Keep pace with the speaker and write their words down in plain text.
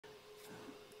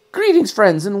Greetings,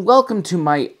 friends, and welcome to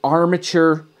my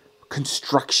armature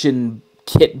construction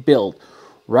kit build.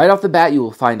 Right off the bat, you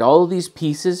will find all of these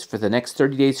pieces for the next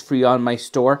 30 days free on my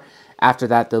store. After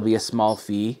that, there'll be a small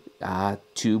fee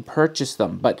to purchase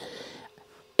them. But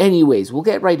anyways, we'll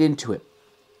get right into it.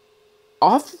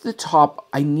 Off the top,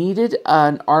 I needed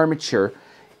an armature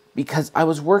because I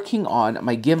was working on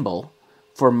my gimbal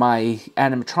for my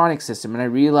animatronic system, and I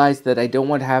realized that I don't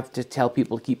want to have to tell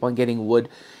people to keep on getting wood.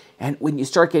 And when you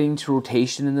start getting to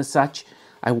rotation and the such,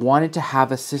 I wanted to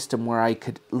have a system where I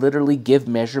could literally give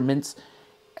measurements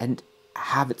and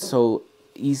have it so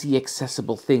easy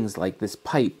accessible things like this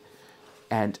pipe.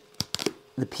 And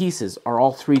the pieces are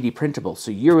all 3D printable, so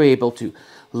you're able to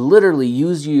literally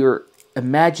use your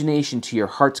imagination to your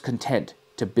heart's content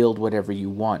to build whatever you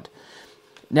want.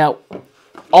 Now,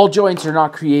 all joints are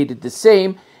not created the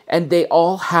same, and they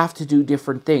all have to do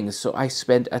different things. So I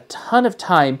spent a ton of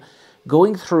time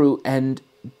going through and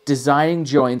designing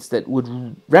joints that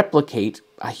would replicate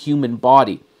a human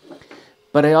body.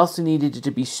 But I also needed it to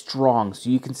be strong.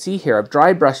 So you can see here, I've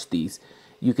dry brushed these.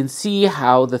 You can see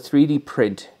how the 3D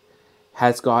print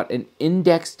has got an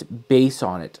indexed base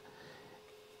on it.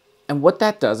 And what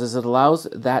that does is it allows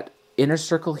that inner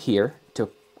circle here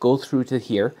to go through to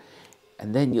here.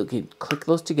 And then you can click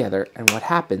those together, and what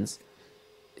happens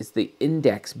is they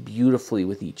index beautifully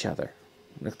with each other.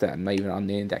 Look at that, I'm not even on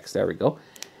the index, there we go.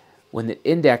 When it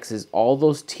indexes, all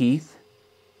those teeth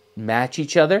match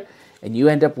each other, and you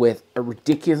end up with a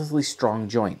ridiculously strong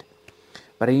joint.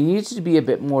 But I need it to be a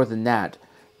bit more than that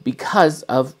because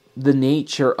of the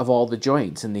nature of all the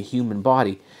joints in the human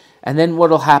body. And then what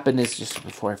will happen is, just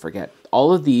before I forget,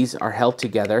 all of these are held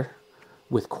together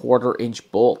with 1/4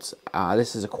 inch bolts.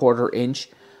 This is a 1/4 inch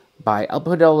by, I'll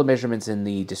put all the measurements in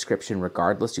the description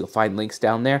regardless. You'll find links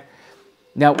down there.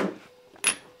 Now,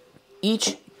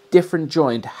 each different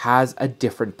joint has a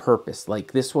different purpose.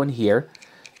 Like this one here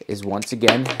is once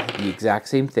again the exact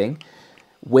same thing.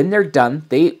 When they're done,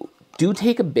 they do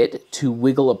take a bit to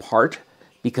wiggle apart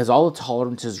because all the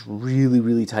tolerance is really,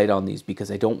 really tight on these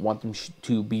because I don't want them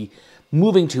to be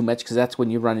moving too much because that's when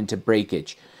you run into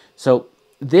breakage. So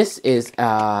this is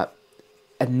a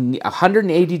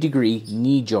 180-degree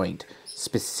knee joint,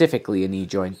 specifically a knee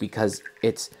joint, because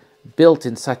it's built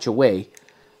in such a way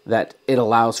that it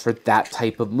allows for that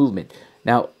type of movement.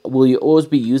 Now, will you always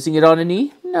be using it on a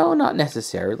knee? No, not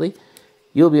necessarily.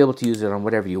 You'll be able to use it on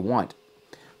whatever you want.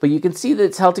 But you can see that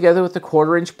it's held together with a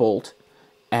 1/4 inch bolt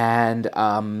and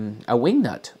a wing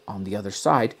nut on the other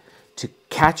side to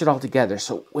catch it all together.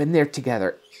 So when they're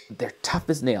together, they're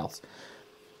tough as nails.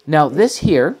 Now, this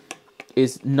here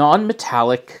is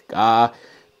non-metallic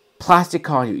plastic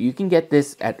conduit. You can get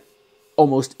this at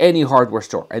almost any hardware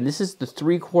store. And this is the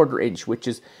 3/4 inch, which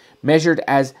is measured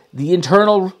as the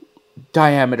internal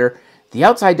diameter. The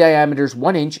outside diameter is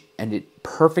 1 inch, and it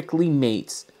perfectly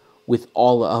mates with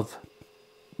all of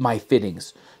my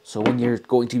fittings. So when you're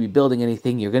going to be building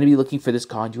anything, you're going to be looking for this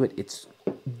conduit. It's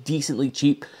decently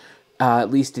cheap,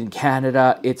 at least in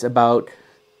Canada. It's about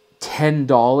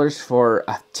 $10 for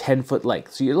a 10-foot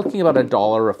length. So you're looking about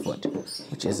 $1 a foot,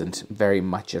 which isn't very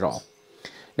much at all.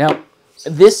 Now,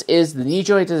 this is the knee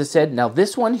joint, as I said. Now,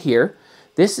 this one here,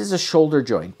 this is a shoulder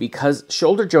joint because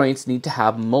shoulder joints need to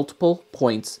have multiple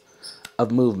points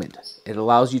of movement. It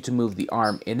allows you to move the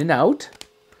arm in and out,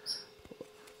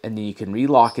 and then you can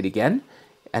relock it again.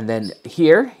 And then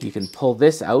here, you can pull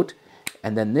this out,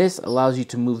 and then this allows you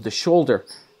to move the shoulder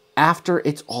after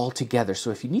it's all together.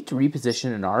 So if you need to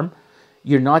reposition an arm,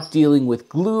 you're not dealing with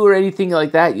glue or anything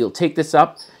like that. You'll take this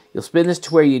up, you'll spin this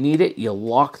to where you need it, you'll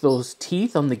lock those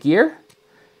teeth on the gear,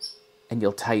 and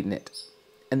you'll tighten it.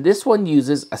 And this one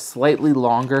uses a slightly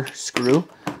longer screw,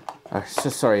 a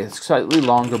slightly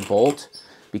longer bolt,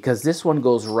 because this one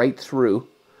goes right through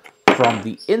from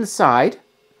the inside,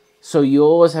 so you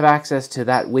always have access to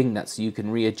that wing nut so you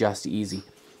can readjust easy.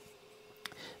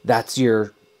 That's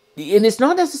your, and it's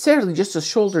not necessarily just a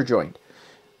shoulder joint.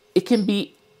 It can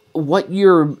be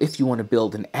if you want to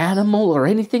build an animal or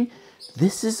anything,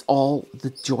 this is all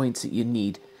the joints that you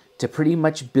need to pretty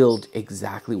much build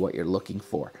exactly what you're looking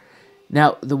for.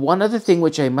 Now, the one other thing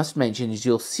which I must mention is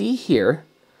you'll see here,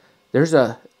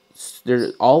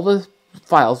 all the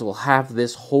files will have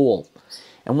this hole.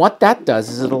 And what that does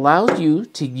is it allows you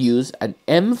to use an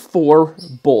M4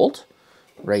 bolt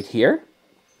right here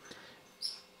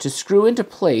to screw into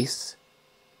place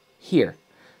here.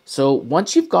 So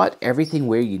once you've got everything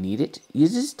where you need it, you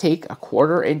just take a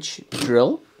 1/4 inch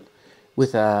drill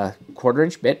with a 1/4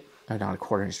 inch bit, not a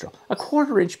 1/4 inch drill, a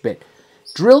 1/4 inch bit,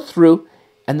 drill through,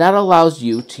 and that allows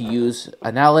you to use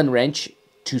an Allen wrench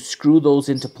to screw those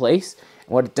into place.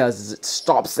 What it does is it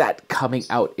stops that coming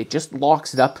out. It just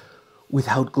locks it up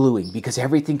without gluing, because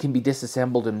everything can be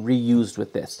disassembled and reused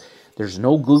with this. There's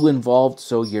no glue involved,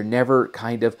 so you're never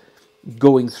kind of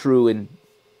going through and,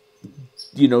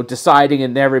 you know, deciding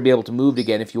and never be able to move it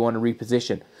again if you want to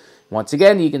reposition. Once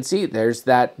again, you can see there's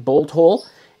that bolt hole.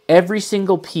 Every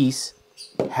single piece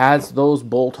has those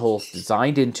bolt holes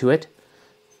designed into it,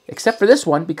 except for this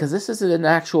one, because this is an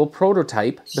actual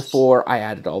prototype before I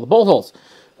added all the bolt holes.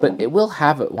 But it will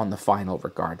have it on the final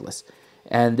regardless.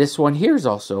 And this one here is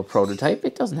also a prototype.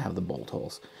 It doesn't have the bolt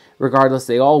holes. Regardless,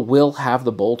 they all will have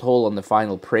the bolt hole on the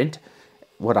final print.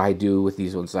 What I do with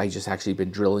these ones, I just actually been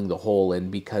drilling the hole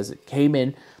in because it came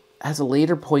in as a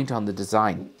later point on the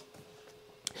design.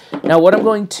 Now, what I'm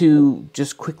going to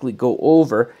just quickly go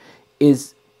over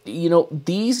is, you know,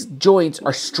 these joints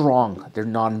are strong. They're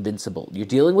non-invincible. You're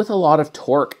dealing with a lot of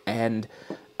torque and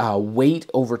weight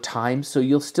over time, so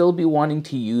you'll still be wanting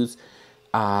to use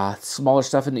smaller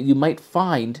stuff, and you might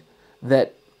find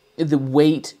that the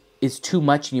weight is too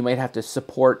much and you might have to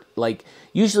support, like,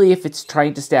 usually if it's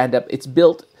trying to stand up, it's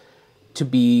built to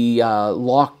be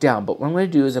locked down. But what I'm going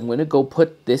to do is I'm going to go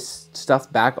put this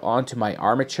stuff back onto my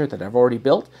armature that I've already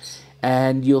built,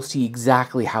 and you'll see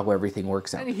exactly how everything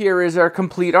works out. And here is our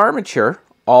complete armature,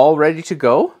 all ready to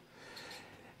go.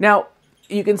 Now,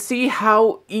 you can see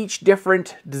how each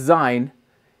different design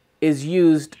is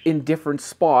used in different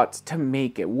spots to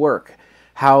make it work.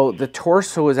 How the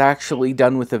torso is actually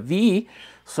done with a V,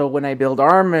 so when I build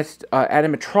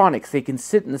animatronics, they can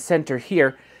sit in the center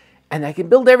here, and I can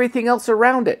build everything else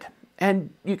around it.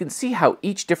 And you can see how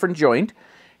each different joint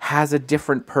has a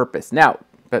different purpose. Now,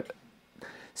 but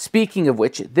speaking of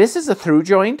which, this is a through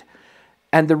joint,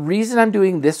 and the reason I'm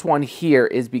doing this one here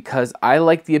is because I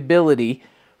like the ability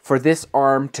for this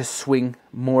arm to swing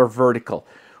more vertical.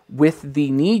 With the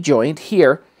knee joint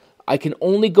here, I can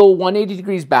only go 180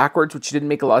 degrees backwards, which didn't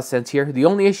make a lot of sense here. The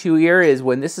only issue here is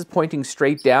when this is pointing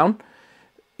straight down,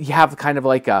 you have kind of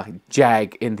like a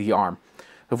jag in the arm,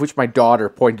 of which my daughter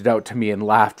pointed out to me and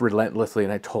laughed relentlessly,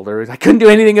 and I told her I couldn't do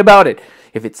anything about it.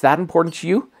 If it's that important to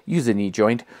you, use a knee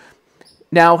joint.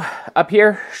 Now, up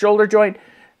here, shoulder joint,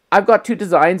 I've got two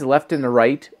designs, left and the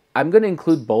right. I'm going to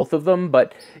include both of them,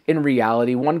 but in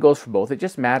reality, one goes for both. It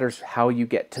just matters how you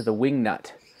get to the wing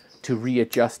nut to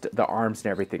readjust the arms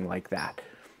and everything like that.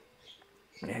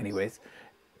 Anyways,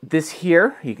 this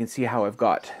here, you can see how I've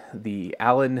got the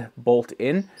Allen bolt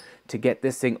in to get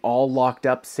this thing all locked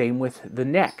up. Same with the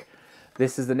neck.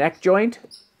 This is the neck joint.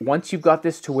 Once you've got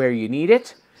this to where you need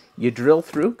it, you drill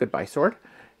through, goodbye sword,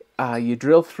 you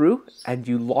drill through and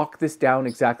you lock this down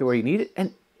exactly where you need it.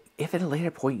 And if at a later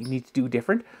point you need to do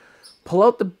different, pull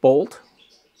out the bolt,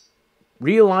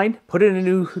 realign, put in a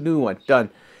new one, done.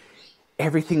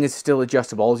 Everything is still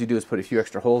adjustable. All you do is put a few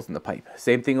extra holes in the pipe.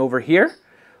 Same thing over here,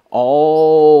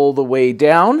 all the way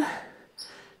down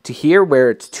to here where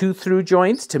it's two through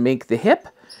joints to make the hip,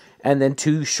 and then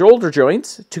two shoulder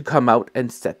joints to come out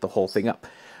and set the whole thing up.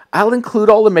 I'll include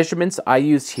all the measurements I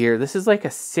used here. This is like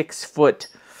a 6 foot,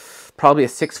 probably a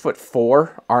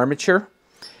 6'4" armature.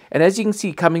 And as you can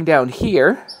see coming down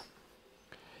here,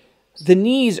 the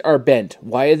knees are bent.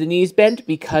 Why are the knees bent?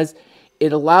 Because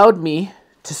it allowed me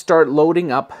to start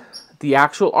loading up the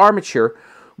actual armature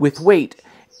with weight.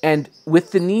 And with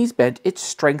the knees bent, it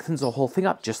strengthens the whole thing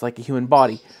up, just like a human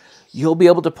body. You'll be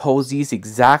able to pose these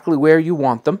exactly where you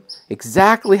want them,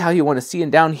 exactly how you want to see them.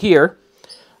 Down here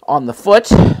on the foot,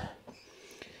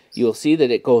 you'll see that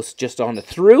it goes just on the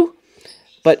through.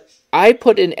 But I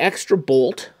put an extra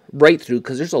bolt right through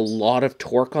because there's a lot of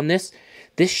torque on this.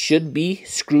 This should be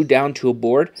screwed down to a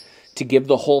board to give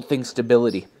the whole thing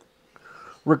stability.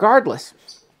 Regardless,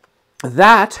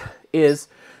 that is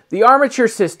the armature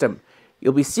system.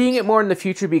 You'll be seeing it more in the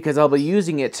future because I'll be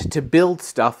using it to build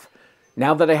stuff.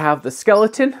 Now that I have the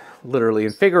skeleton, literally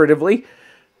and figuratively,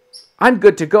 I'm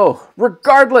good to go.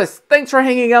 Regardless, thanks for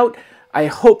hanging out. I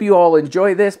hope you all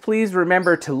enjoy this. Please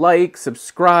remember to like,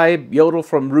 subscribe, yodel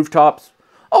from rooftops,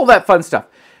 all that fun stuff.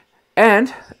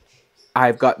 And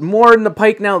I've got more in the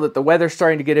pike now that the weather's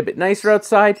starting to get a bit nicer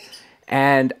outside.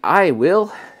 And I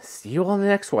will see you all in the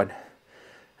next one.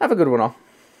 Have a good one all.